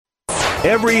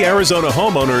every Arizona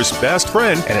homeowner's best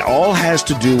friend. And it all has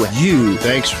to do with you.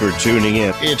 Thanks for tuning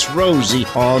in. It's Rosie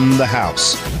on the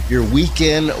house, your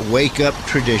weekend wake-up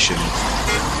tradition.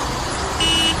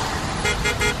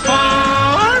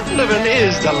 Farm living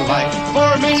is the life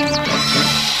for me.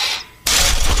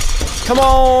 Come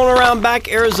on around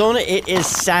back, Arizona. It is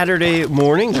Saturday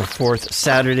morning, the fourth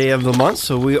Saturday of the month,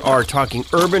 so we are talking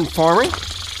urban farming.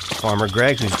 Farmer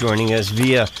Greg, who's joining us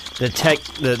via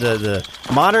the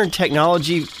modern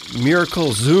technology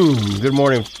miracle Zoom. Good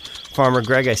morning, Farmer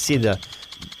Greg. I see the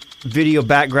video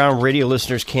background radio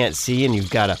listeners can't see, and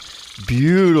you've got a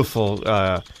beautiful,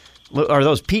 are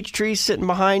those peach trees sitting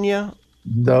behind you?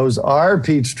 Those are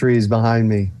peach trees behind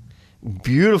me.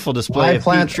 Beautiful display of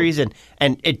peach trees, and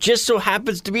it just so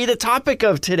happens to be the topic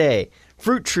of today,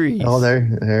 fruit trees. Oh,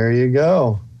 there you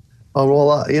go. Oh,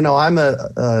 well, I'm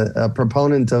a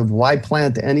proponent of why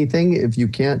plant anything if you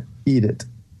can't eat it?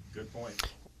 Good point.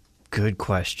 Good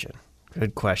question.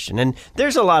 And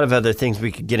there's a lot of other things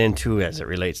we could get into as it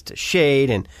relates to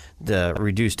shade and the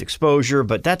reduced exposure,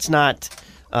 but that's not,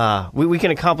 we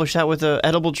can accomplish that with an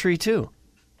edible tree too.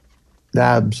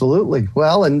 Absolutely.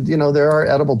 Well, and there are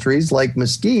edible trees like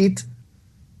mesquite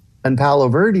and Palo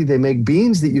Verde. They make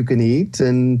beans that you can eat,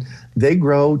 and they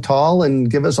grow tall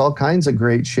and give us all kinds of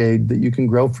great shade that you can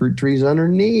grow fruit trees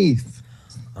underneath.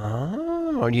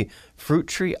 Oh, fruit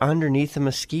tree underneath a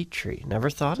mesquite tree. Never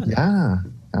thought of that. Yeah,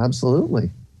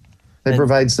 absolutely. They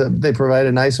provide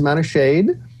a nice amount of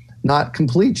shade, not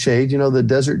complete shade.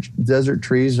 The desert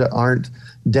trees aren't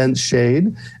dense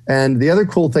shade. And the other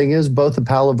cool thing is both the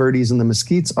Palo Verdes and the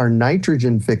mesquites are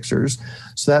nitrogen fixers.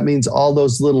 So that means all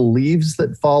those little leaves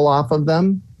that fall off of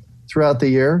them throughout the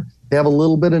year, they have a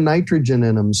little bit of nitrogen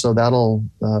in them. So that'll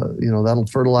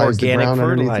fertilize the ground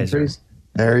underneath the trees.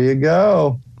 There you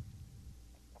go.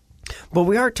 But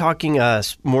we are talking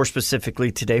more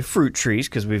specifically today fruit trees,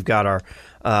 because we've got our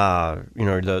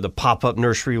the pop-up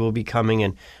nursery will be coming,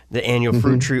 and the annual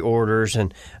fruit tree orders.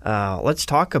 And let's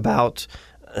talk about,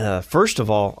 first of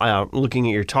all, looking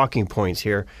at your talking points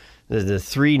here, the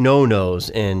three no-nos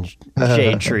in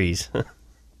shade trees.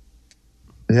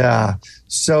 Yeah.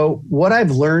 So what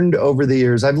I've learned over the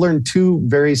years, I've learned two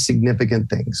very significant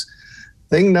things.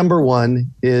 Thing number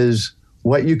one is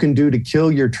what you can do to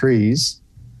kill your trees.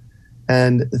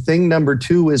 And thing number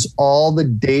two is all the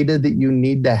data that you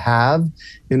need to have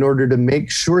in order to make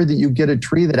sure that you get a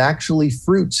tree that actually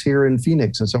fruits here in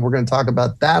Phoenix. And so we're going to talk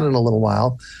about that in a little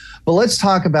while. But let's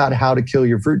talk about how to kill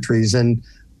your fruit trees. And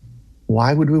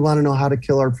why would we want to know how to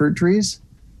kill our fruit trees?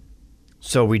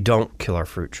 So we don't kill our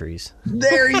fruit trees.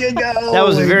 There you go. That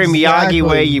was a very Miyagi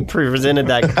way you presented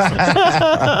that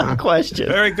question.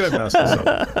 Very good,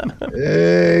 Master.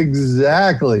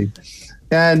 Exactly.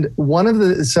 And one of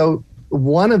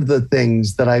the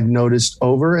things that I've noticed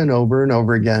over and over and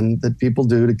over again that people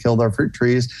do to kill their fruit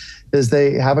trees is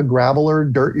they have a gravel or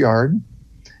dirt yard,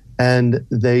 and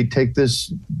they take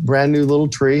this brand new little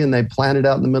tree and they plant it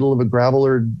out in the middle of a gravel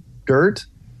or dirt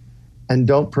and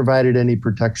don't provide it any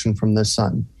protection from the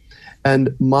sun.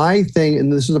 And my thing,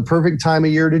 and this is a perfect time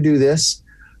of year to do this,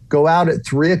 go out at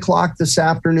 3:00 this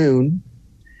afternoon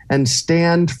and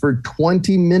stand for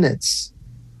 20 minutes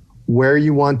where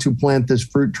you want to plant this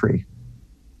fruit tree,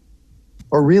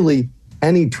 or really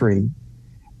any tree,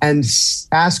 and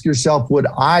ask yourself, would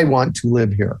I want to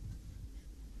live here?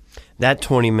 That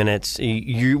 20 minutes,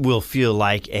 you will feel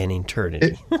like an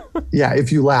eternity.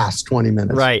 If you last 20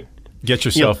 minutes. Right. Get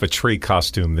yourself a tree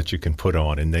costume that you can put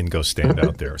on and then go stand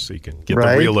out there so you can get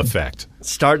the real effect.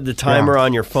 Start the timer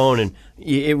on your phone, and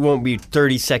it won't be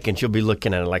 30 seconds. You'll be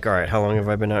looking at it like, all right, how long have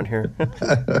I been out here?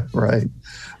 Right.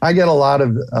 I get a lot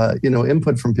of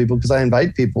input from people because I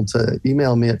invite people to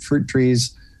email me at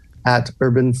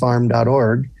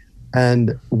fruittrees@urbanfarm.org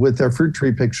and with their fruit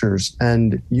tree pictures.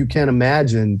 And you can't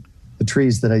imagine the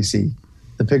trees that I see,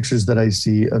 the pictures that I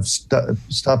see of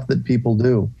stuff that people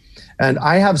do. And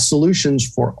I have solutions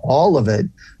for all of it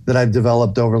that I've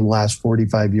developed over the last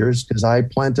 45 years because I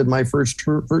planted my first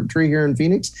fruit tree here in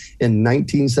Phoenix in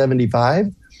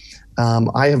 1975.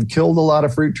 I have killed a lot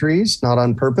of fruit trees, not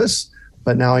on purpose,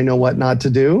 but now I know what not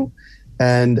to do.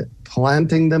 And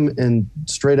planting them in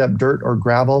straight up dirt or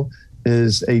gravel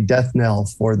is a death knell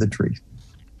for the tree.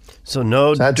 So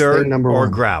no dirt or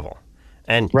gravel.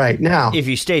 And right now, if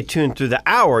you stay tuned through the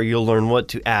hour, you'll learn what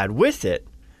to add with it.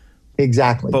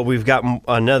 Exactly. But we've got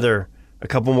a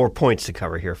couple more points to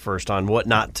cover here first on what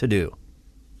not to do.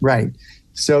 Right.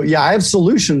 So, I have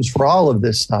solutions for all of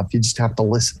this stuff. You just have to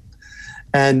listen.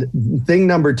 And thing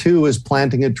number two is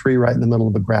planting a tree right in the middle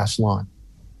of a grass lawn.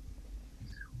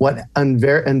 what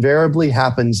invariably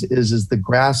happens is the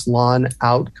grass lawn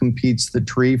outcompetes the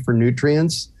tree for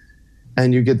nutrients,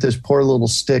 and you get this poor little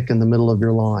stick in the middle of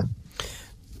your lawn.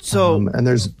 So, and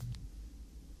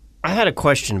I had a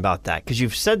question about that, because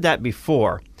you've said that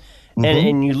before. Mm-hmm.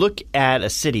 And you look at a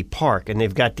city park, and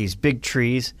they've got these big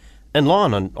trees and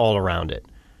lawn all around it.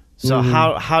 So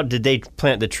Mm-hmm. how did they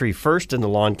plant the tree first and the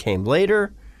lawn came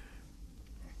later?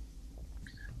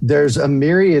 There's a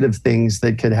myriad of things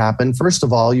that could happen. First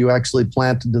of all, you actually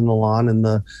planted in the lawn, and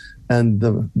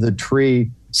the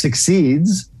tree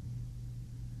succeeds.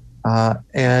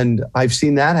 And I've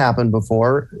seen that happen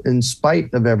before, in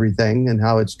spite of everything and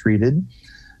how it's treated.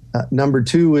 Number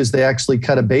two is they actually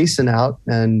cut a basin out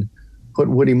and put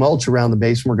woody mulch around the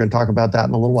basin. We're going to talk about that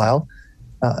in a little while.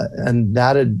 And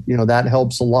that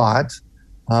helps a lot.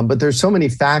 But there's so many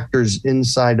factors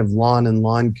inside of lawn and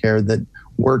lawn care that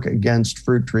work against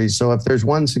fruit trees. So if there's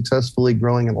one successfully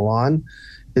growing in a lawn,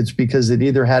 it's because it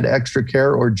either had extra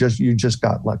care or you just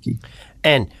got lucky.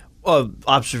 And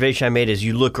observation I made is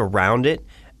you look around it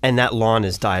and that lawn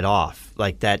has died off.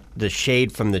 Like that, the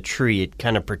shade from the tree, it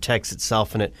kind of protects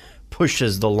itself and it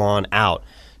pushes the lawn out.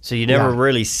 So you never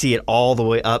really see it all the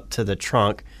way up to the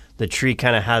trunk. The tree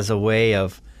kind of has a way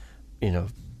of,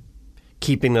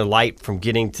 keeping the light from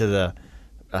getting to the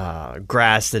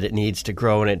grass that it needs to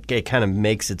grow, and it kind of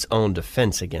makes its own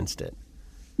defense against it.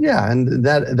 Yeah, and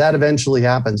that eventually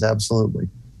happens, absolutely.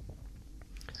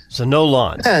 So no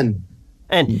lawns. And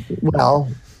well,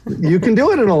 you can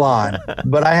do it in a lawn,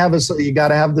 but you got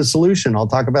to have the solution. I'll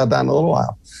talk about that in a little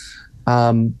while.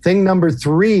 Thing number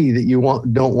 3 that you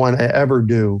don't want to ever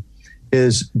do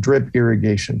is drip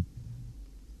irrigation.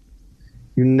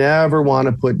 You never want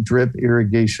to put drip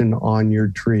irrigation on your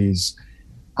trees.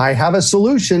 I have a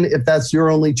solution if that's your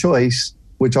only choice,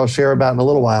 which I'll share about in a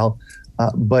little while.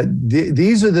 But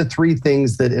these are the 3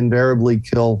 things that invariably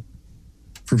kill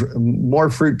more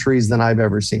fruit trees than I've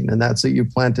ever seen. And that's that you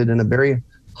planted in a very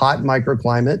hot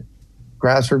microclimate,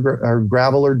 grass or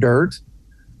gravel or dirt.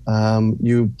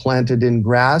 You planted in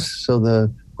grass, so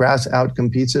the grass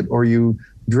outcompetes it, or you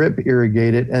drip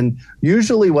irrigate it. And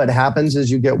usually what happens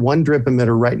is you get one drip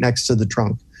emitter right next to the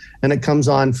trunk, and it comes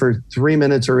on for 3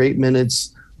 minutes or 8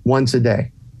 minutes once a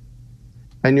day.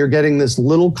 And you're getting this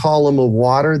little column of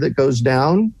water that goes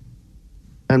down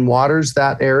and waters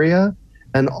that area,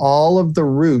 and all of the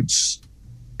roots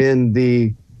in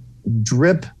the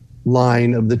drip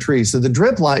line of the tree. So the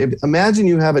drip line, imagine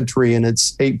you have a tree and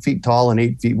it's 8 feet tall and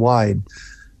 8 feet wide.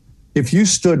 If you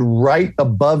stood right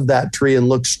above that tree and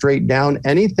looked straight down,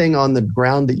 anything on the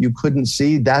ground that you couldn't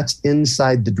see, that's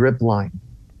inside the drip line.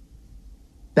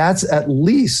 That's at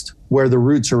least where the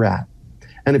roots are at.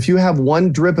 And if you have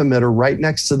one drip emitter right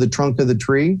next to the trunk of the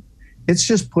tree, it's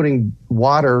just putting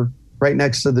water right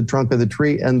next to the trunk of the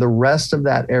tree, and the rest of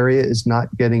that area is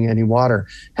not getting any water.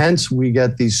 Hence, we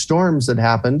get these storms that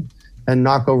happen and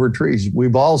knock over trees.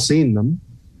 We've all seen them.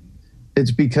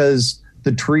 It's because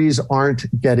the trees aren't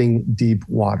getting deep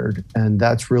watered. And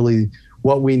that's really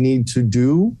what we need to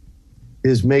do,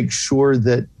 is make sure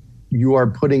that you are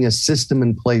putting a system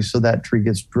in place so that tree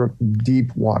gets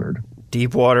deep watered.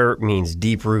 Deep water means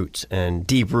deep roots, and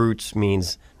deep roots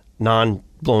means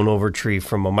non-blown over tree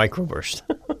from a microburst.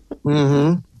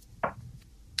 Mm-hmm.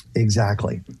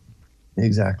 Exactly.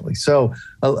 So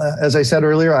as I said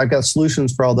earlier, I've got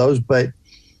solutions for all those, but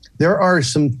there are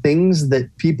some things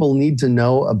that people need to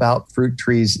know about fruit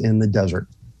trees in the desert.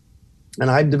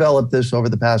 And I've developed this over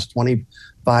the past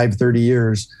 25, 30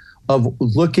 years of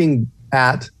looking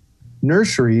at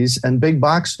nurseries and big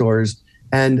box stores.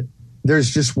 And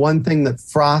there's just one thing that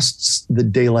frosts the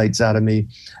daylights out of me.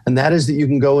 And that is that you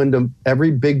can go into every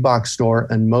big box store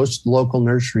and most local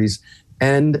nurseries,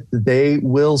 and they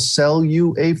will sell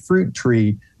you a fruit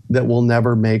tree that will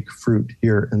never make fruit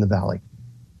here in the valley.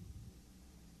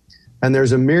 And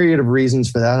there's a myriad of reasons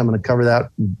for that. I'm going to cover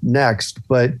that next.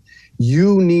 But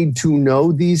you need to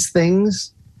know these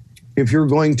things if you're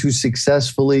going to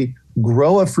successfully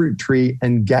grow a fruit tree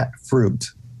and get fruit.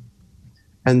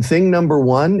 And thing number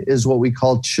 1 is what we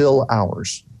call chill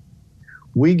hours.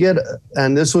 We get,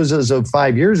 and this was as of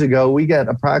 5 years ago, we get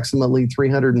approximately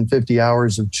 350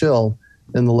 hours of chill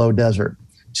in the low desert.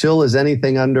 Chill is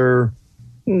anything under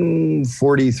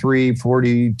 43,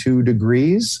 42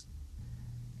 degrees.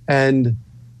 And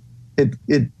it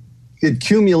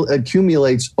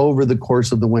accumulates over the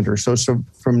course of the winter. So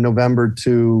from November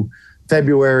to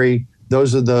February,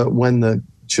 those are when the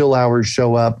chill hours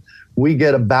show up. We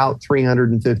get about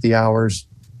 350 hours.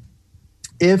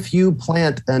 If you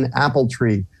plant an apple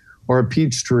tree or a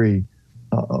peach tree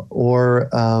or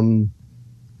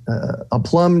a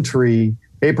plum tree,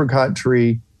 apricot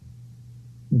tree,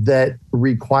 that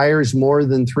requires more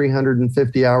than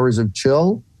 350 hours of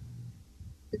chill,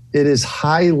 it is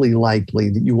highly likely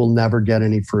that you will never get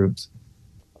any fruit.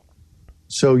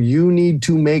 So you need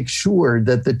to make sure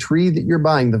that the tree that you're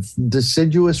buying, the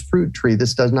deciduous fruit tree,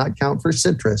 this does not count for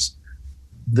citrus,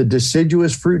 the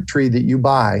deciduous fruit tree that you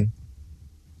buy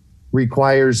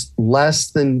requires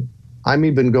less than, I'm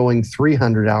even going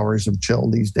 300 hours of chill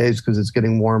these days because it's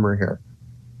getting warmer here.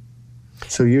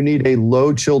 So you need a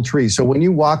low chill tree. So when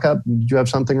you walk up, did you have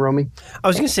something, Romy? I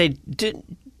was going to say, did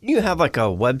you have like a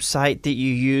website that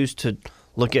you use to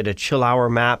look at a chill hour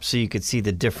map so you could see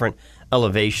the different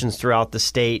elevations throughout the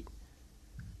state?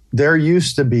 There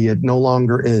used to be. It no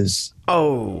longer is.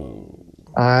 Oh.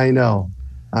 I know.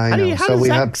 How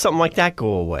does something like that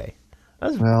go away?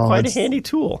 That's quite a handy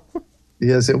tool.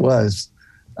 Yes, it was.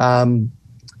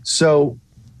 So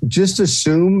just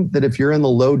assume that if you're in the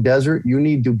low desert, you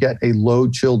need to get a low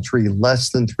chill tree,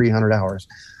 less than 300 hours.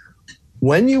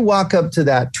 When you walk up to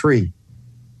that tree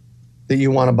that you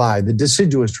want to buy, the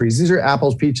deciduous trees, these are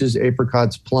apples, peaches,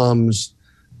 apricots, plums,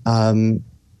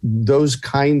 those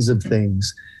kinds of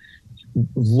things.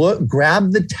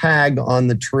 Grab the tag on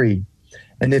the tree.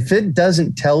 And if it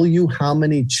doesn't tell you how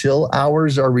many chill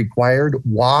hours are required,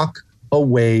 walk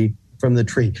away from the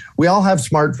tree. We all have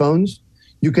smartphones.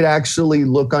 You could actually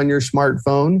look on your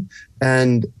smartphone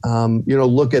and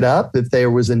look it up if there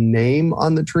was a name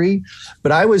on the tree.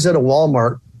 But I was at a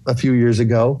Walmart a few years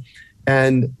ago,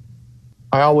 and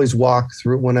I always walk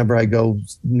through, whenever I go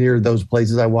near those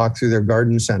places, I walk through their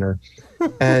garden center.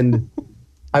 And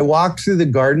I walked through the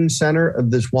garden center of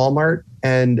this Walmart,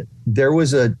 and there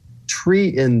was a tree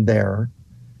in there,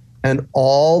 and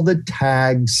all the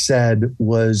tag said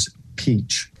was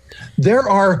peach. There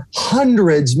are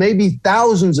hundreds, maybe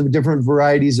thousands of different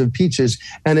varieties of peaches,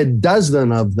 and a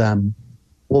dozen of them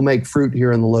will make fruit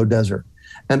here in the low desert.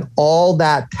 And all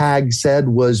that tag said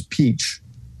was peach.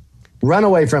 Run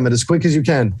away from it as quick as you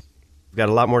can. We've got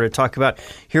a lot more to talk about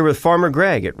here with Farmer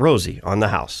Greg at Rosie on the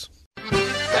House.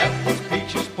 Apples,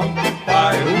 peaches, pumpkin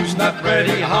pie. Who's not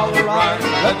ready? Holler right.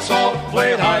 Let's all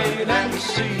play hide and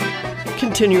seek.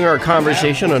 Continuing our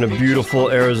conversation on a beautiful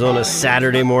Arizona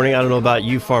Saturday morning. I don't know about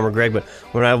you, Farmer Greg, but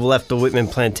when I left the Whitman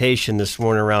plantation this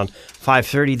morning around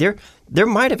 5:30, there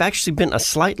might have actually been a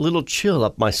slight little chill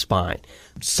up my spine.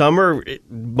 Summer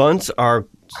months are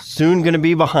soon going to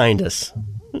be behind us.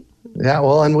 Yeah,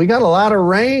 well, and we got a lot of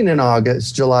rain in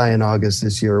July and August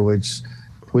this year, which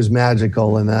was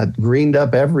magical, and that greened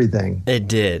up everything. It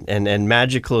did, and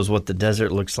magical is what the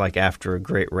desert looks like after a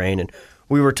great rain. And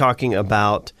we were talking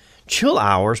about chill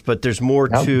hours, but there's more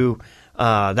to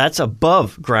that's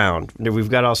above ground. We've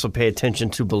got to also pay attention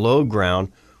to below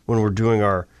ground when we're doing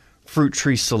our fruit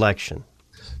tree selection.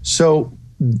 So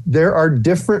there are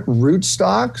different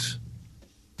rootstocks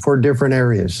for different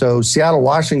areas. So Seattle,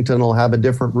 Washington will have a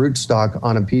different rootstock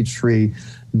on a peach tree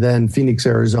than Phoenix,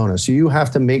 Arizona. So you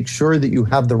have to make sure that you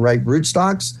have the right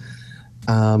rootstocks.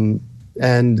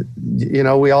 And,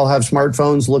 we all have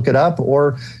smartphones, look it up,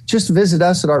 or just visit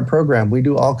us at our program. We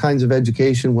do all kinds of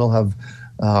education. We'll have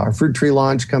our fruit tree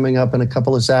launch coming up in a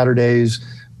couple of Saturdays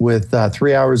with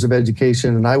 3 hours of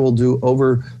education. And I will do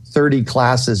over 30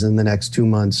 classes in the next 2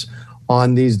 months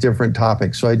on these different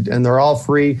topics. And they're all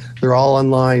free. They're all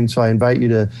online. So I invite you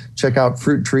to check out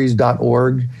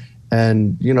fruittrees.org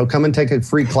and, come and take a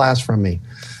free class from me.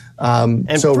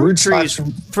 And so fruit trees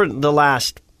for the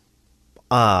last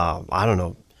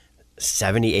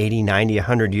 70, 80, 90,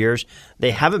 100 years,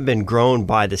 they haven't been grown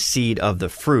by the seed of the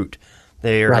fruit.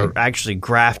 They are actually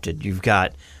grafted. You've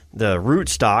got the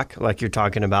rootstock, like you're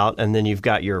talking about, and then you've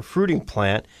got your fruiting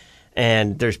plant,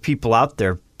 and there's people out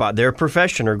there, but their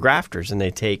profession are grafters, and they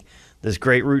take this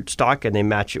great rootstock and they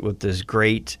match it with this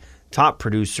great top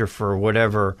producer for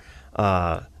whatever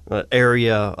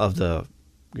area of the,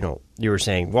 you were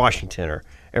saying Washington or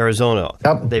Arizona.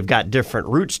 Yep. They've got different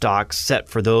rootstocks set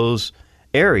for those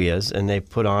areas, and they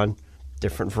put on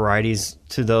different varieties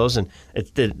to those, and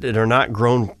they're not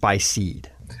grown by seed.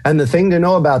 And the thing to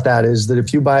know about that is that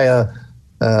if you buy a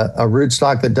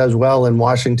rootstock that does well in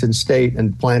Washington State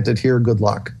and plant it here, good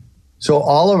luck. So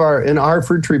in our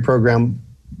fruit tree program,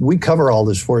 we cover all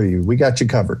this for you. We got you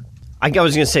covered. I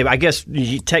was going to say, I guess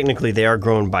technically they are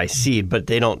grown by seed, but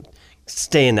they don't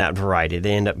stay in that variety.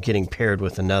 They end up getting paired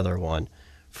with another one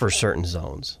for certain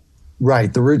zones.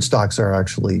 Right. The rootstocks are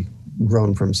actually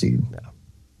grown from seed.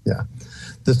 Yeah.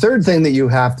 The third thing that you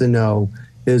have to know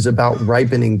is about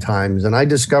ripening times. And I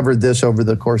discovered this over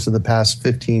the course of the past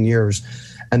 15 years.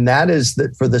 And that is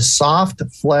that for the soft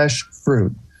flesh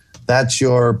fruit, that's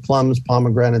your plums,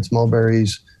 pomegranates,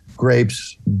 mulberries,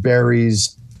 grapes,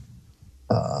 berries,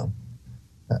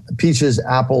 peaches,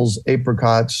 apples,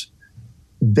 apricots,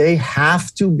 they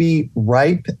have to be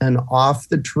ripe and off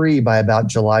the tree by about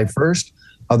July 1st.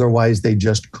 Otherwise, they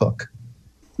just cook.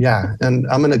 Yeah, and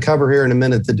I'm going to cover here in a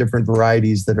minute the different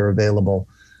varieties that are available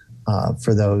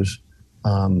for those.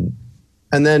 And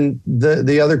then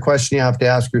the other question you have to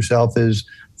ask yourself is,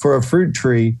 for a fruit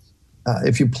tree,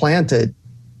 if you plant it,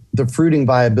 the fruiting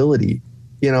viability,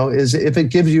 is if it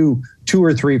gives you 2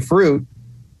 or 3 fruit,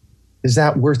 is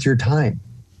that worth your time?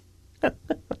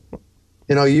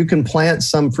 You can plant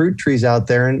some fruit trees out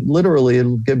there and literally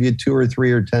it'll give you 2 or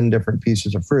 3 or 10 different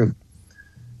pieces of fruit.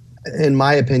 In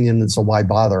my opinion, it's a why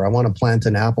bother. I want to plant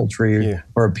an apple tree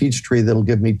or a peach tree that'll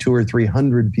give me 200 or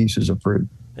 300 pieces of fruit.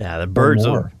 Yeah, the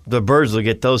birds will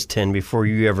get those 10 before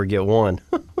you ever get one.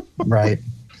 Right.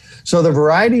 So the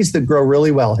varieties that grow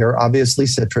really well here, obviously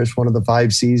citrus. One of the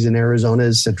 5 C's in Arizona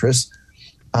is citrus.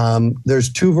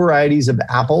 There's 2 varieties of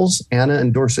apples, Anna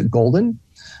and Dorset Golden.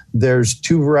 There's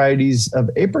 2 varieties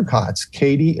of apricots,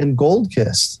 Katy and Gold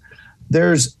Kiss.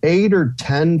 There's 8 or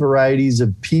 10 varieties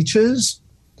of peaches,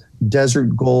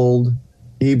 Desert Gold,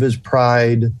 Eva's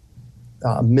Pride,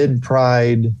 Mid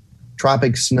Pride,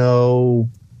 Tropic Snow.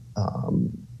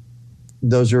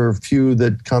 Those are a few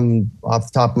that come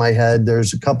off the top of my head.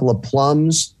 There's a couple of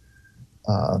plums,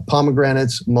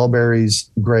 pomegranates,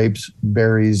 mulberries, grapes,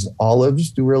 berries,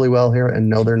 olives do really well here. And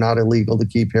no, they're not illegal to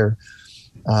keep here.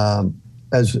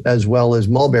 As well as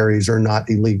mulberries are not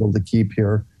illegal to keep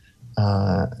here.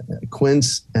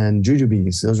 Quince and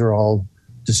jujubes, those are all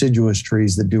deciduous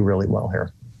trees that do really well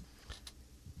here.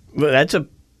 Well, that's a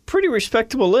pretty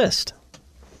respectable list.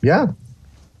 Yeah.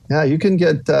 Yeah, you can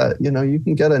get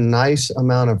a nice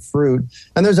amount of fruit.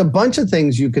 And there's a bunch of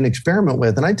things you can experiment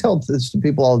with. And I tell this to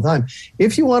people all the time.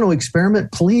 If you want to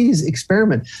experiment, please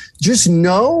experiment. Just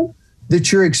know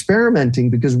that you're experimenting,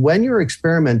 because when you're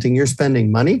experimenting, you're spending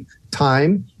money,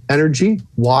 time, energy,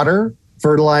 water,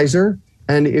 fertilizer.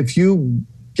 And if you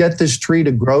get this tree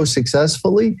to grow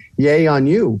successfully, yay on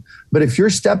you. But if you're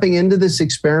stepping into this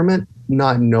experiment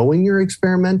not knowing you're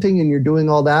experimenting and you're doing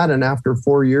all that, and after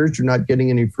 4 years you're not getting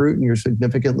any fruit and you're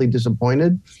significantly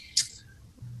disappointed,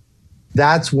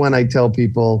 that's when I tell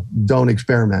people, don't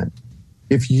experiment.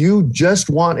 If you just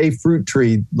want a fruit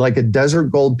tree like a Desert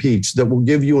Gold peach that will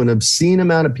give you an obscene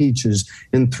amount of peaches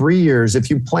in 3 years, if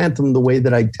you plant them the way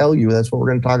that I tell you, that's what we're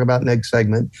going to talk about next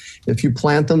segment. If you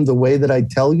plant them the way that I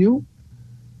tell you,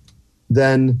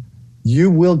 then you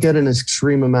will get an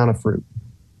extreme amount of fruit.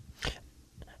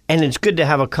 And it's good to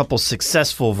have a couple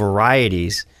successful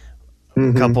varieties,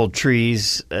 a couple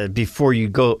trees before you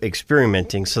go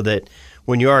experimenting, so that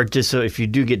when you are if you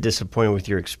do get disappointed with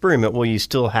your experiment, well, you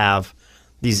still have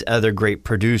these other great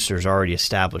producers already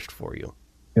established for you.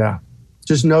 Yeah.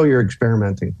 Just know you're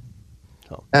experimenting.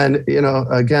 Oh. And,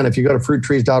 again, if you go to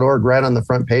fruittrees.org, right on the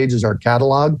front page is our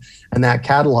catalog. And that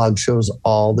catalog shows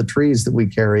all the trees that we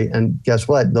carry. And guess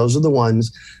what? Those are the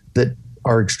ones that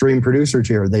are extreme producers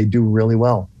here. They do really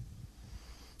well.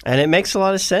 And it makes a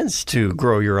lot of sense to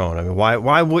grow your own. I mean,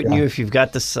 why wouldn't you if you've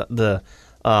got you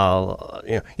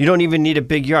don't even need a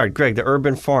big yard. Greg, the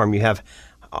urban farm, you have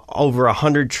over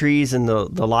 100 trees and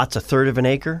the lot's a third of an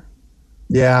acre?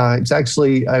 Yeah, it's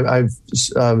actually, I've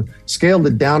scaled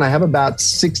it down. I have about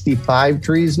 65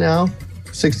 trees now,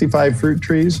 65 fruit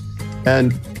trees,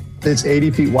 and it's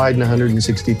 80 feet wide and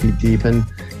 160 feet deep. And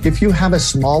if you have a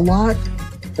small lot,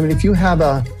 if you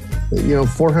have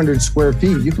 400 square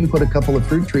feet, you can put a couple of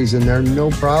fruit trees in there, no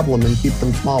problem, and keep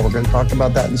them small. We're going to talk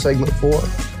about that in segment 4.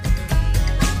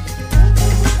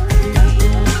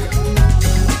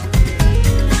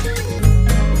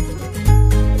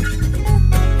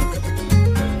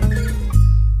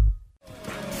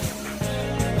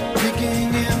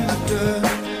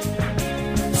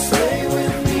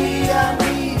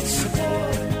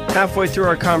 Halfway through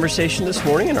our conversation this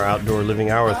morning in our outdoor living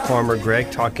hour with Farmer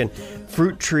Greg, talking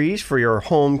fruit trees for your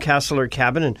home, castle, or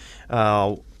cabin, and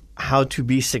how to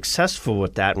be successful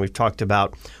with that. And we've talked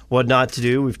about what not to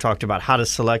do. We've talked about how to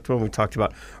select one. We've talked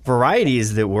about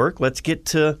varieties that work. Let's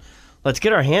get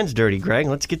our hands dirty, Greg.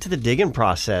 Let's get to the digging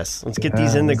process. Let's get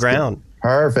these in the ground.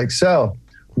 Perfect. So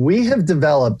we have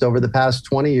developed over the past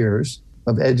 20 years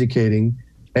of educating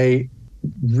a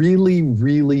really,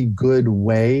 really good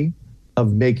way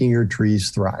of making your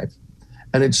trees thrive.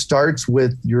 And it starts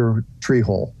with your tree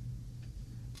hole.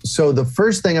 So the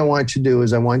first thing I want you to do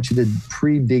is I want you to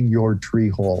pre-dig your tree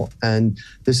hole. And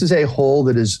this is a hole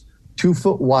that is 2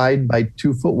 foot wide by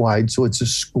 2 foot wide. So it's a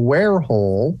square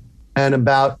hole and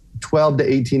about 12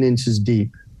 to 18 inches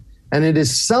deep. And it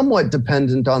is somewhat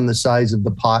dependent on the size of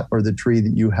the pot or the tree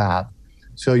that you have.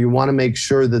 So you want to make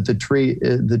sure that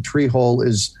the tree hole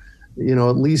is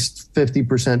at least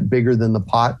 50% bigger than the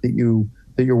pot that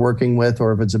you're working with,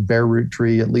 or if it's a bare root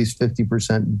tree, at least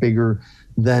 50% bigger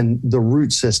than the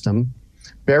root system.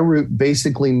 Bare root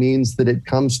basically means that it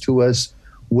comes to us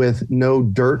with no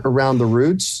dirt around the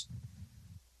roots.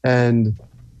 And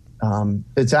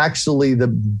it's actually the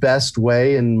best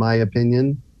way, in my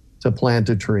opinion, to plant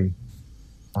a tree.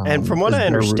 And from what I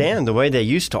understand, the way they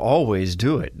used to always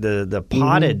do it, the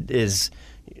potted is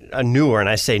a newer, and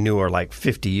I say newer, like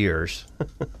 50 years.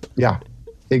 Yeah,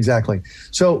 exactly.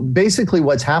 So basically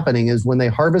what's happening is when they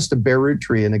harvest a bare root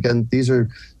tree, and again, these are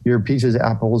your peaches,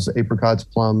 apples, apricots,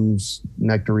 plums,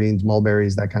 nectarines,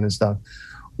 mulberries, that kind of stuff.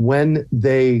 When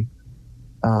they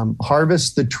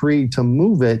harvest the tree to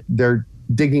move it, they're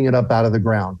digging it up out of the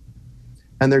ground.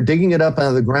 And they're digging it up out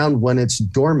of the ground when it's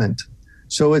dormant.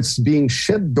 So it's being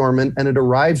shipped dormant and it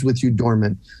arrives with you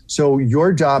dormant. So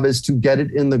your job is to get it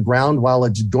in the ground while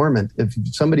it's dormant. If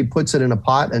somebody puts it in a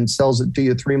pot and sells it to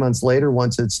you 3 months later,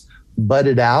 once it's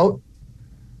budded out,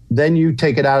 then you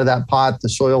take it out of that pot, the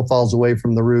soil falls away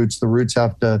from the roots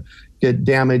have to get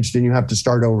damaged and you have to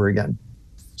start over again.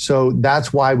 So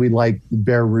that's why we like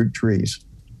bare root trees.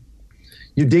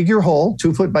 You dig your hole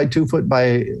 2 foot by 2 foot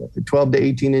by 12 to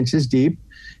 18 inches deep,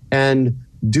 and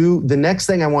the next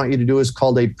thing I want you to do is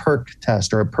called a perk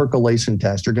test or a percolation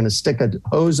test. You're going to stick a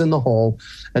hose in the hole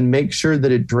and make sure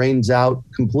that it drains out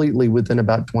completely within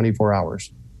about 24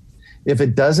 hours. If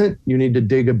it doesn't, you need to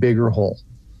dig a bigger hole.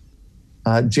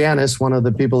 Janice, one of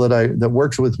the people that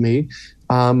works with me,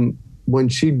 when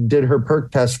she did her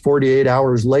perk test 48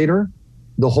 hours later,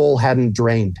 the hole hadn't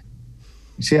drained.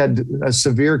 She had a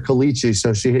severe caliche,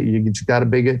 so you got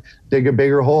to dig a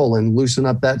bigger hole and loosen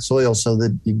up that soil so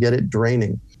that you get it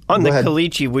draining. On the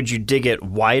caliche, would you dig it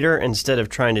wider instead of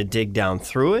trying to dig down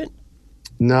through it?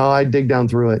 No, I dig down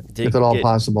through it if at all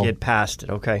possible. Get past it,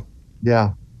 okay.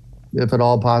 Yeah, if at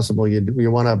all possible.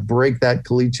 You want to break that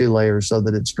caliche layer so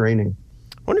that it's draining.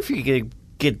 I wonder if you could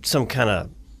get some kind of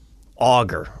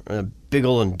auger, a big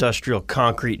old industrial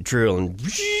concrete drill, and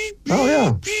oh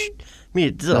yeah. I mean,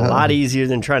 it's a lot easier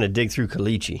than trying to dig through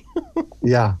caliche.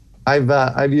 Yeah,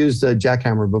 I've used a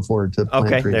jackhammer before to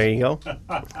plant trees. There you go.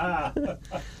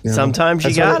 Sometimes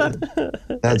you gotta.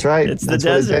 That's right. It's that's the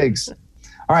desert. What it takes.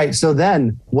 All right. So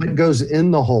then, what goes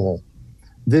in the hole?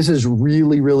 This is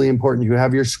really, really important. You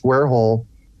have your square hole.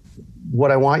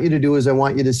 What I want you to do is I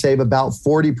want you to save about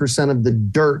 40% of the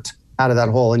dirt out of that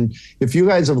hole. And if you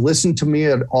guys have listened to me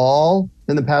at all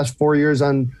in the past 4 years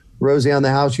on Rosie on the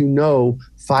House,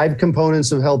 5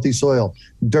 components of healthy soil.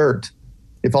 Dirt.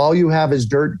 If all you have is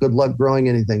dirt, good luck growing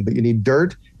anything. But you need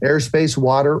dirt, airspace,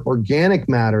 water, organic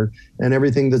matter, and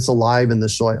everything that's alive in the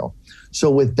soil. So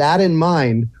with that in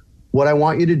mind, what I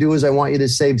want you to do is I want you to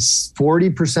save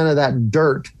 40% of that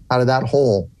dirt out of that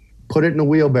hole, put it in a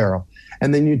wheelbarrow.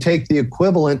 And then you take the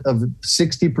equivalent of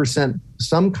 60%,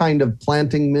 some kind of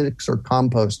planting mix or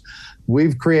compost.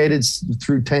 We've created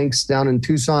through tanks down in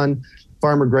Tucson,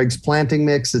 Farmer Greg's planting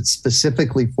mix. It's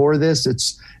specifically for this.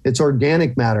 It's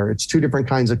organic matter. It's 2 different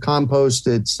kinds of compost.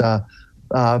 It's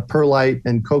perlite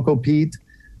and cocoa peat.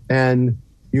 And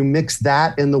you mix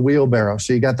that in the wheelbarrow.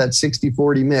 So you got that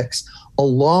 60-40 mix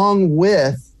along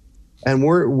with, and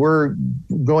we're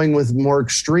going with more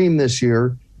extreme this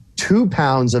year, 2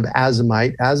 pounds of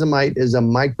azomite. Azomite is a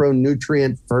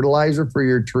micronutrient fertilizer for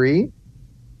your tree.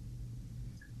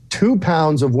 2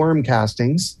 pounds of worm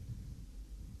castings.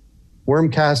 Worm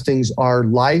castings are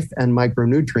life and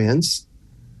micronutrients.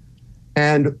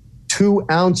 And 2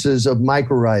 ounces of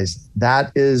mycorrhiza.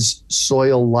 That is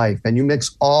soil life. And you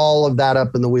mix all of that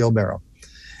up in the wheelbarrow.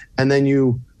 And then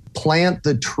you plant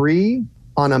the tree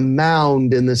on a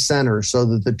mound in the center so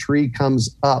that the tree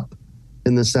comes up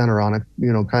in the center on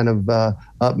a,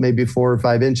 up maybe 4 or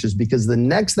 5 inches. Because the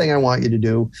next thing I want you to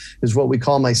do is what we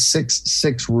call my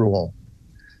 6-6 rule.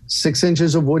 6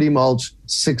 inches of woody mulch,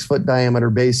 6 foot diameter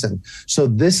basin. So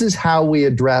this is how we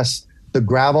address the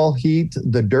gravel heat,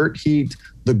 the dirt heat,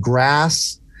 the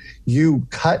grass. You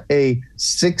cut a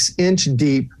 6-inch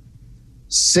deep,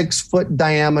 6 foot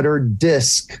diameter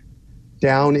disc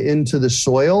down into the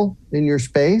soil in your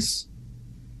space.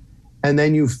 And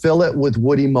then you fill it with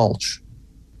woody mulch.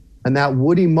 And that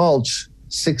woody mulch,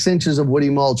 6 inches of woody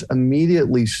mulch,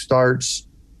 immediately starts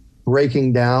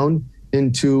breaking down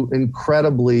into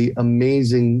incredibly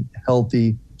amazing,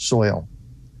 healthy soil.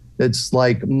 It's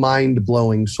like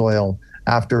mind-blowing soil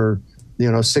after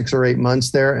 6 or 8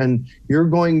 months there. And you're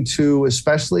going to,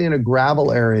 especially in a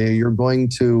gravel area, you're going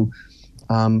to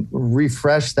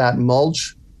refresh that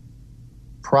mulch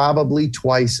probably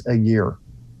twice a year.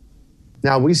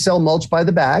 Now, we sell mulch by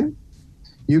the bag.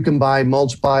 You can buy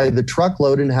mulch by the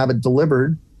truckload and have it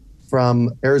delivered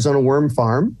from Arizona Worm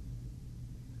Farm,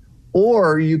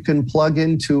 or you can plug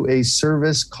into a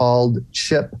service called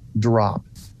Chip Drop,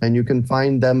 and you can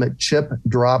find them at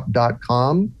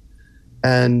chipdrop.com.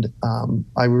 And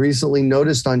I recently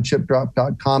noticed on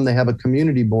chipdrop.com, they have a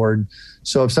community board.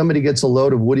 So if somebody gets a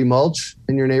load of woody mulch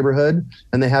in your neighborhood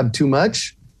and they have too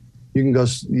much, you can go,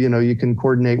 you can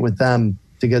coordinate with them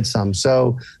to get some.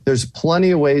 So there's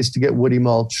plenty of ways to get woody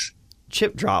mulch.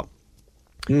 Chip Drop.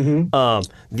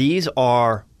 These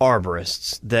are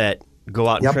arborists that go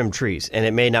out and trim trees, and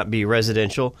it may not be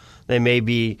residential. They may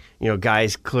be,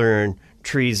 guys clearing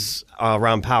trees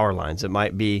around power lines. It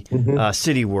might be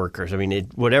city workers. I mean,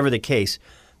 whatever the case,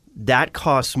 that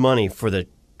costs money for the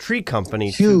tree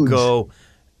company to go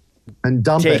and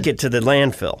dump take it to the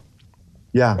landfill.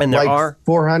 Yeah, and there are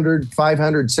 $400, $500,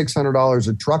 $600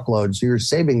 a truckload, so you're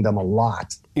saving them a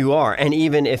lot. You are, and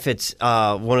even if it's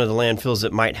one of the landfills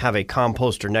that might have a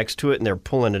composter next to it, and they're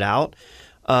pulling it out,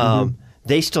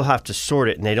 they still have to sort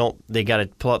it, and they got to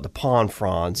pull out the pond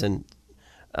fronds, and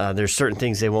there's certain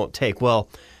things they won't take. Well,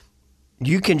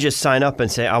 you can just sign up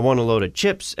and say, I want a load of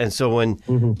chips, and so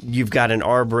when you've got an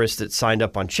arborist that's signed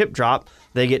up on Chip Drop,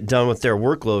 they get done with their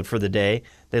workload for the day.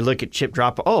 They look at Chip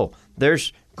Drop. Oh,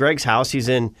 there's Greg's house. He's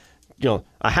in, a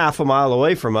half a mile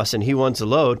away from us, and he wants a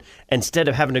load. Instead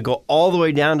of having to go all the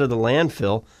way down to the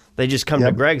landfill, they just come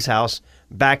to Greg's house,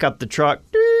 back up the truck,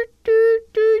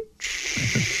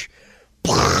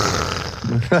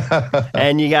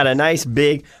 and you got a nice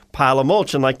big pile of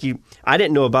mulch. And I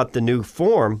didn't know about the new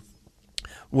form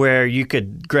where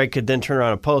Greg could then turn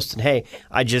around and post and, hey,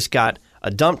 I just got a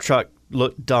dump truck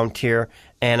dumped here,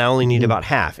 and I only need about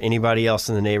half. Anybody else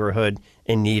in the neighborhood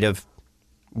in need of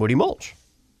woody mulch?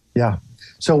 Yeah.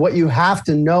 So what you have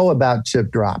to know about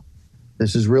Chip Drop,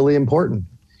 this is really important.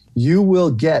 You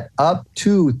will get up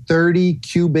to 30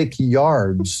 cubic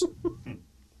yards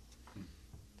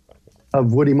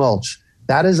of woody mulch.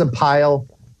 That is a pile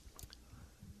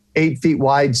 8 feet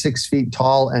wide, 6 feet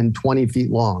tall, and 20 feet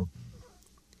long.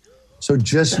 So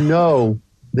just know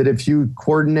that if you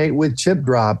coordinate with Chip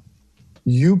Drop,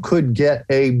 you could get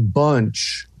a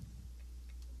bunch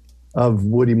of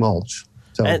woody mulch.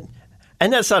 So,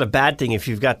 and that's not a bad thing if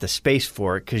you've got the space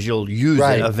for it, because you'll use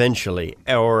it eventually,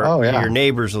 or your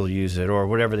neighbors will use it, or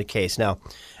whatever the case. Now,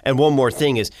 and one more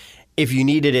thing is, if you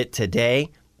needed it today,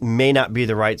 may not be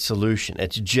the right solution.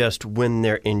 It's just when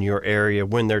they're in your area,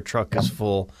 when their truck is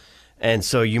full. And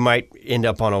so you might end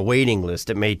up on a waiting list.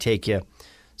 It may take you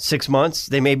 6 months.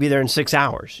 They may be there in 6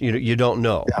 hours. You don't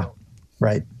know. Yeah,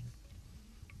 right.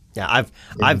 Yeah,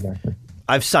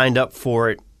 I've signed up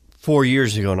for it 4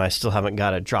 years ago, and I still haven't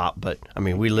got a drop. But I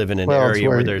mean, we live in an area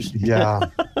where there's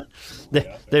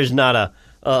there's not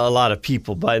a lot of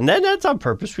people, but and that's on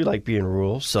purpose. We like being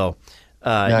rural, so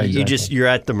you're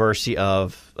at the mercy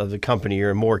of the company.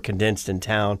 You're more condensed in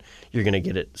town. You're going to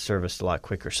get it serviced a lot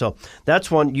quicker. So that's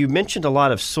one. You mentioned a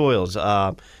lot of soils,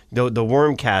 the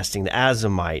worm casting, the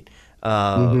azomite.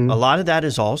 A lot of that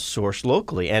is all sourced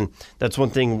locally, and that's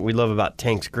one thing we love about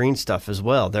Tank's Green Stuff as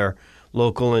well. They're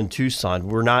local in Tucson.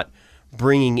 We're not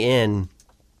bringing in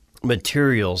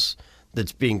materials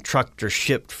that's being trucked or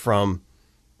shipped from,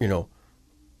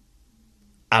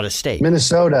 out of state.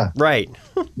 Minnesota. Right.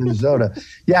 Minnesota.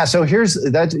 Yeah, so here's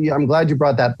that. I'm glad you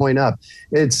brought that point up.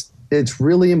 It's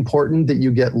really important that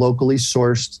you get locally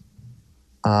sourced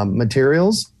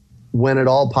materials when at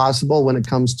all possible when it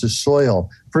comes to soil.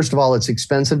 First of all, it's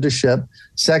expensive to ship.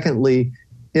 Secondly,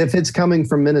 if it's coming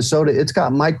from Minnesota, it's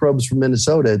got microbes from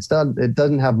Minnesota. It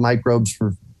doesn't have microbes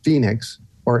for Phoenix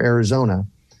or Arizona.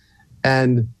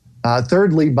 And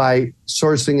thirdly, by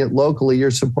sourcing it locally,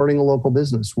 you're supporting a local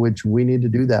business, which we need to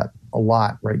do that a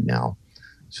lot right now.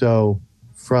 So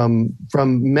from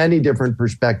many different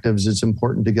perspectives, it's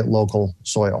important to get local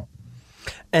soil.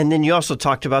 And then you also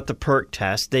talked about the PERC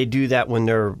test. They do that when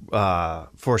they're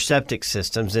for septic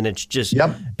systems, and it's just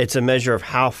it's a measure of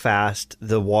how fast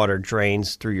the water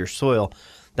drains through your soil.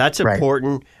 That's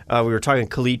important. We were talking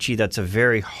caliche. That's a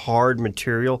very hard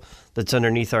material that's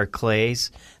underneath our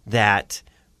clays that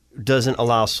doesn't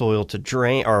allow soil to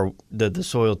drain, or the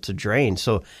soil to drain.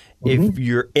 So if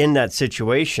you're in that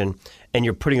situation and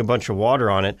you're putting a bunch of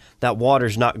water on it, that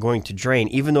water's not going to drain.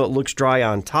 Even though it looks dry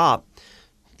on top,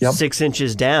 6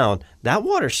 inches down, that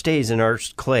water stays in our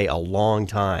clay a long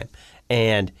time.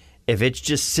 And if it's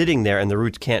just sitting there and the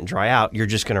roots can't dry out, you're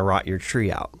just going to rot your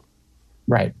tree out.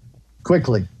 Right.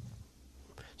 Quickly.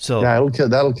 So yeah,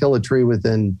 that'll kill a tree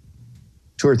within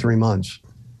 2 or 3 months.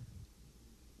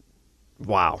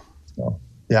 Wow. So,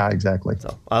 yeah, exactly.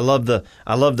 So I love the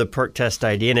PERC test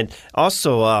idea, and it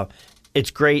also it's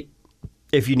great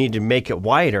if you need to make it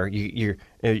wider,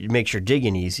 it makes your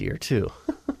digging easier too.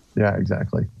 Yeah,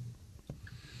 exactly.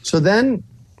 So then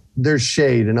there's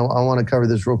shade, and I want to cover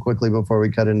this real quickly before we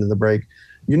cut into the break.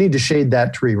 You need to shade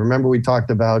that tree. Remember we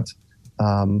talked about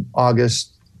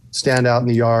August, stand out in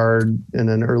the yard in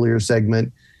an earlier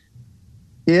segment.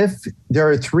 If there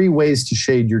are 3 ways to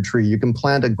shade your tree, you can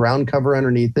plant a ground cover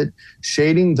underneath it.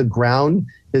 Shading the ground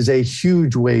is a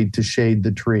huge way to shade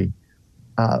the tree.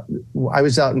 I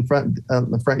was out in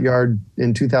the front yard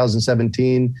in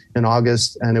 2017 in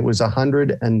August, and it was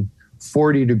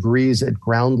 140 degrees at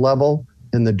ground level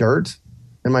in the dirt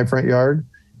in my front yard.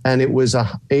 And it was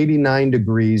 89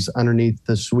 degrees underneath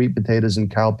the sweet potatoes and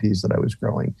cowpeas that I was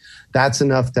growing. That's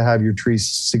enough to have your tree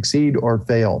succeed or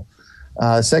fail.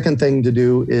 Second thing to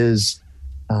do is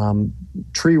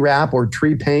tree wrap or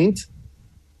tree paint.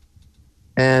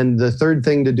 And the third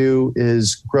thing to do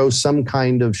is grow some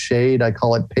kind of shade. I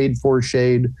call it paid for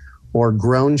shade or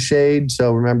grown shade.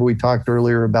 So remember we talked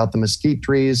earlier about the mesquite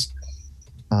trees,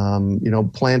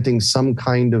 planting some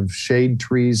kind of shade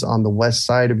trees on the west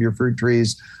side of your fruit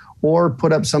trees, or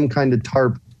put up some kind of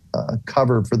tarp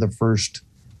cover for the first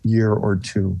year or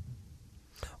two.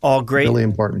 All great. Really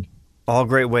important. All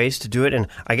great ways to do it. And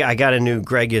I got a new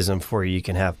Gregism for you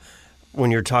can have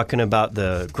when you're talking about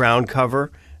the ground cover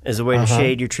as a way to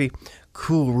shade your tree.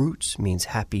 Cool roots means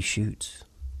happy shoots.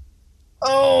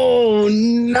 Oh,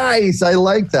 nice. I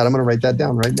like that. I'm going to write that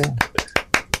down right now.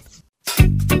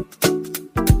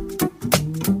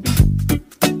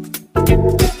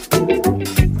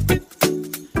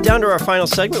 Down to our final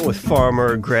segment with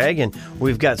Farmer Greg, and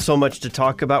we've got so much to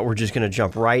talk about. We're just going to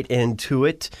jump right into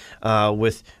it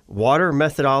with water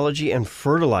methodology and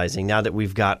fertilizing. Now that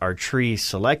we've got our tree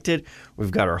selected, we've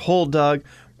got our hole dug,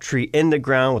 tree in the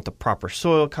ground with the proper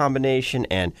soil combination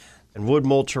and wood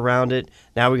mulch around it.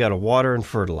 Now we got to water and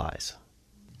fertilize.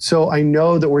 So I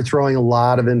know that we're throwing a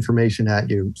lot of information at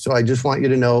you. So I just want you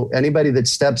to know, anybody that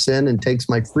steps in and takes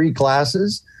my free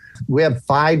classes, we have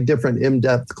 5 different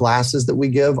in-depth classes that we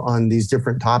give on these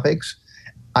different topics.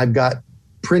 I've got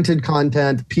printed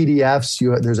content,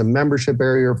 PDFs. There's a membership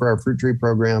area for our fruit tree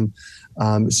program.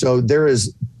 So there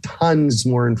is tons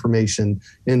more information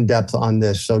in depth on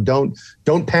this. So don't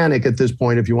panic at this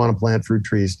point if you want to plant fruit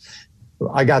trees.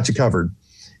 I got you covered.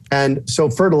 And so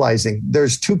fertilizing,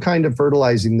 there's 2 kinds of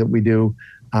fertilizing that we do.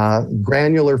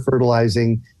 Granular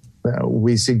fertilizing,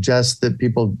 we suggest that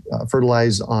people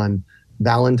fertilize on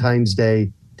Valentine's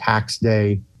Day, Tax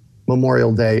Day,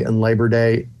 Memorial Day, and Labor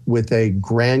Day with a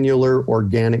granular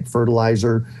organic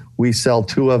fertilizer. We sell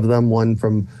 2 of them, one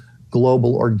from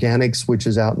Global Organics, which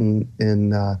is out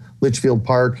in Litchfield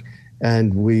Park,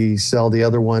 and we sell the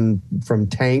other one from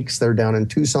Tanks. They're down in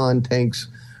Tucson, Tanks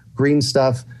Green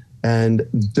Stuff. And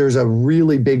there's a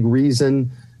really big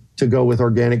reason to go with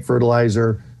organic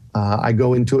fertilizer. I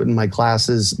go into it in my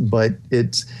classes, but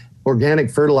organic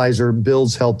fertilizer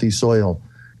builds healthy soil.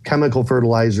 Chemical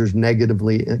fertilizers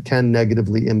can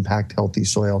negatively impact healthy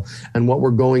soil. And what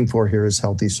we're going for here is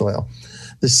healthy soil.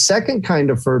 The second kind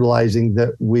of fertilizing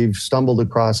that we've stumbled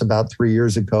across about 3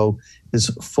 years ago is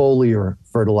foliar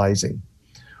fertilizing.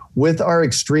 With our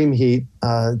extreme heat,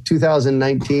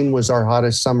 2019 was our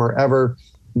hottest summer ever,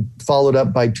 followed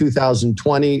up by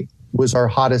 2020 was our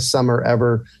hottest summer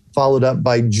ever, followed up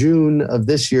by June of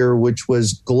this year, which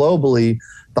was globally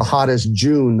the hottest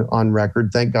June on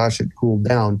record. Thank gosh it cooled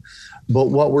down.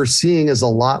 But what we're seeing is a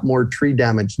lot more tree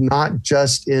damage, not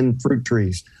just in fruit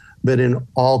trees, but in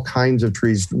all kinds of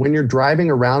trees. When you're driving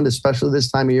around, especially this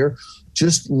time of year,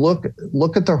 just look at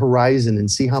the horizon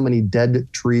and see how many dead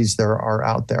trees there are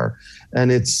out there. And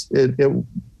it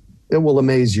will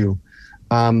amaze you.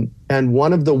 And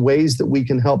one of the ways that we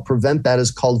can help prevent that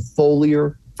is called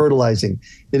foliar fertilizing.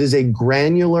 It is a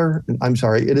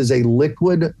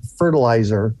liquid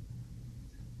fertilizer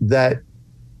that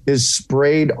is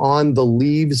sprayed on the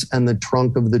leaves and the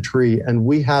trunk of the tree. And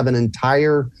we have an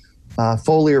entire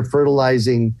foliar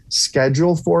fertilizing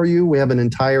schedule for you. We have an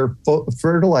entire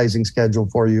fertilizing schedule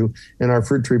for you in our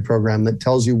fruit tree program that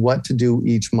tells you what to do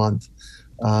each month.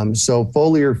 So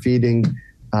foliar feeding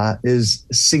is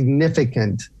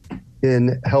significant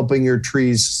in helping your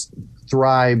trees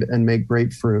thrive and make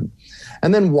great fruit.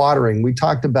 And then watering. We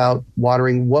talked about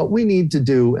watering. What we need to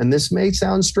do, and this may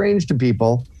sound strange to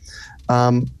people,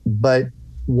 but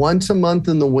once a month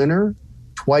in the winter,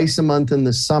 twice a month in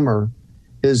the summer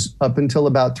is, up until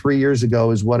about 3 years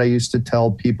ago, is what I used to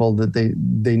tell people that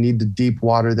they need to deep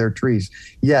water their trees.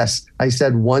 Yes, I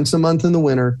said once a month in the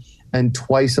winter and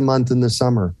twice a month in the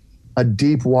summer, a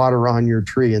deep water on your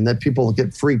tree, and that people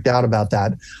get freaked out about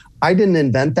that. I didn't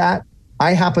invent that.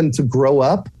 I happened to grow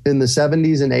up in the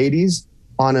 70s and 80s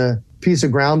on a piece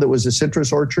of ground that was a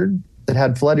citrus orchard that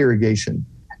had flood irrigation.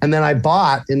 And then I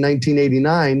bought in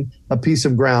 1989 a piece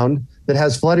of ground that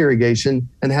has flood irrigation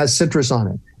and has citrus on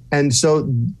it. And so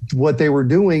what they were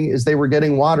doing is they were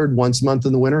getting watered once a month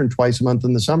in the winter and twice a month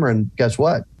in the summer. And guess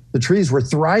what? The trees were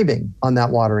thriving on that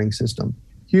watering system.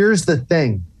 Here's the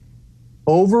thing.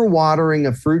 Overwatering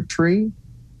a fruit tree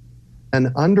and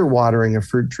underwatering a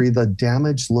fruit tree, the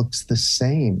damage looks the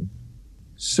same.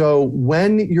 So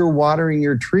when you're watering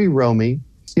your tree, Romy,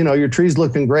 your tree's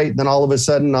looking great. Then all of a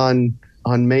sudden on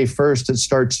May 1st, it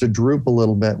starts to droop a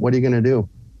little bit. What are you going to do?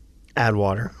 Add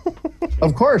water.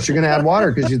 Of course, you're going to add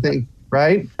water because you think,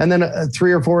 right? And then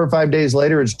 3 or 4 or 5 days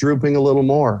later, it's drooping a little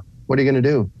more. What are you going to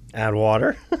do? Add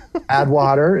water. Add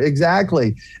water,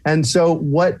 exactly. And so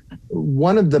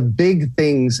one of the big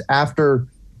things after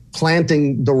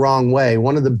planting the wrong way,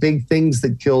 one of the big things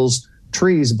that kills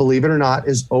trees, believe it or not,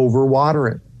 is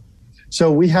overwatering.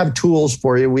 So we have tools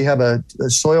for you. We have a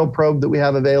soil probe that we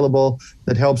have available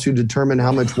that helps you determine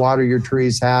how much water your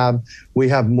trees have. We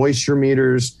have moisture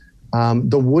meters.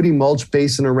 The woody mulch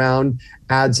basin around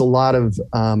adds a lot of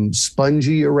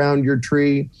spongy around your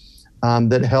tree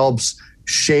that helps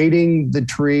shading the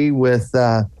tree with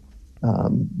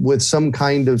some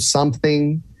kind of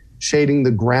something, shading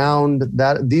the ground.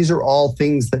 These are all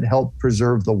things that help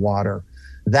preserve the water.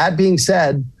 That being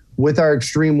said, with our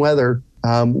extreme weather,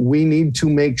 we need to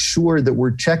make sure that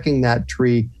we're checking that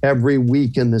tree every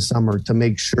week in the summer to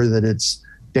make sure that it's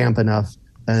damp enough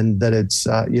and that it's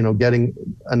getting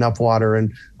enough water.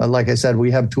 And like I said,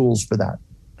 we have tools for that.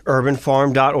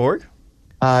 Urbanfarm.org.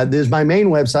 There's my main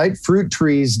website,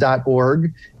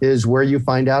 fruittrees.org, is where you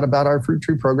find out about our fruit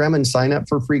tree program and sign up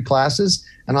for free classes.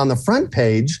 And on the front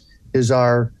page is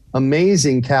our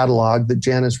amazing catalog that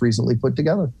Janice recently put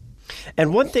together.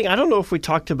 And one thing, I don't know if we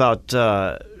talked about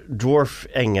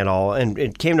dwarfing at all, and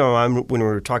it came to my mind when we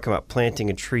were talking about planting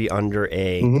a tree under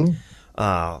a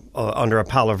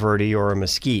Palo Verde or a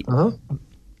mesquite. Uh-huh.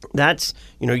 That's,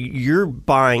 you're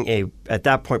buying at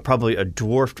that point, probably a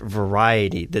dwarfed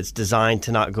variety that's designed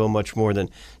to not go much more than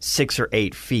 6 or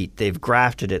 8 feet. They've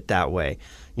grafted it that way.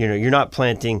 You're not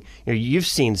planting, you've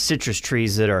seen citrus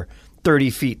trees that are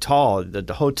 30 feet tall.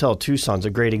 The Hotel Tucson's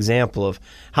a great example of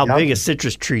how big a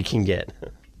citrus tree can get.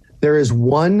 There is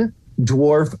one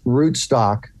dwarf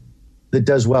rootstock that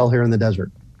does well here in the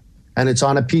desert, and it's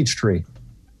on a peach tree.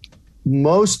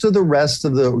 Most of the rest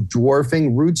of the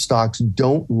dwarfing rootstocks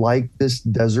don't like this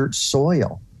desert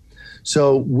soil.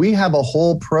 So we have a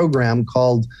whole program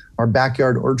called our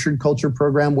Backyard Orchard Culture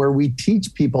Program where we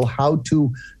teach people how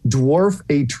to dwarf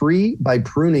a tree by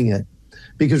pruning it.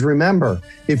 Because remember,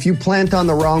 if you plant on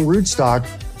the wrong rootstock,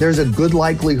 there's a good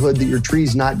likelihood that your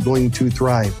tree's not going to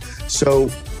thrive. So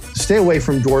stay away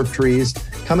from dwarf trees.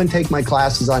 Come and take my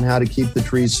classes on how to keep the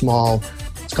trees small.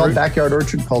 It's called Backyard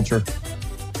Orchard Culture.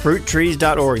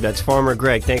 Fruittrees.org. That's Farmer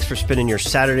Greg. Thanks for spending your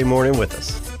Saturday morning with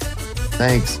us.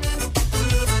 Thanks.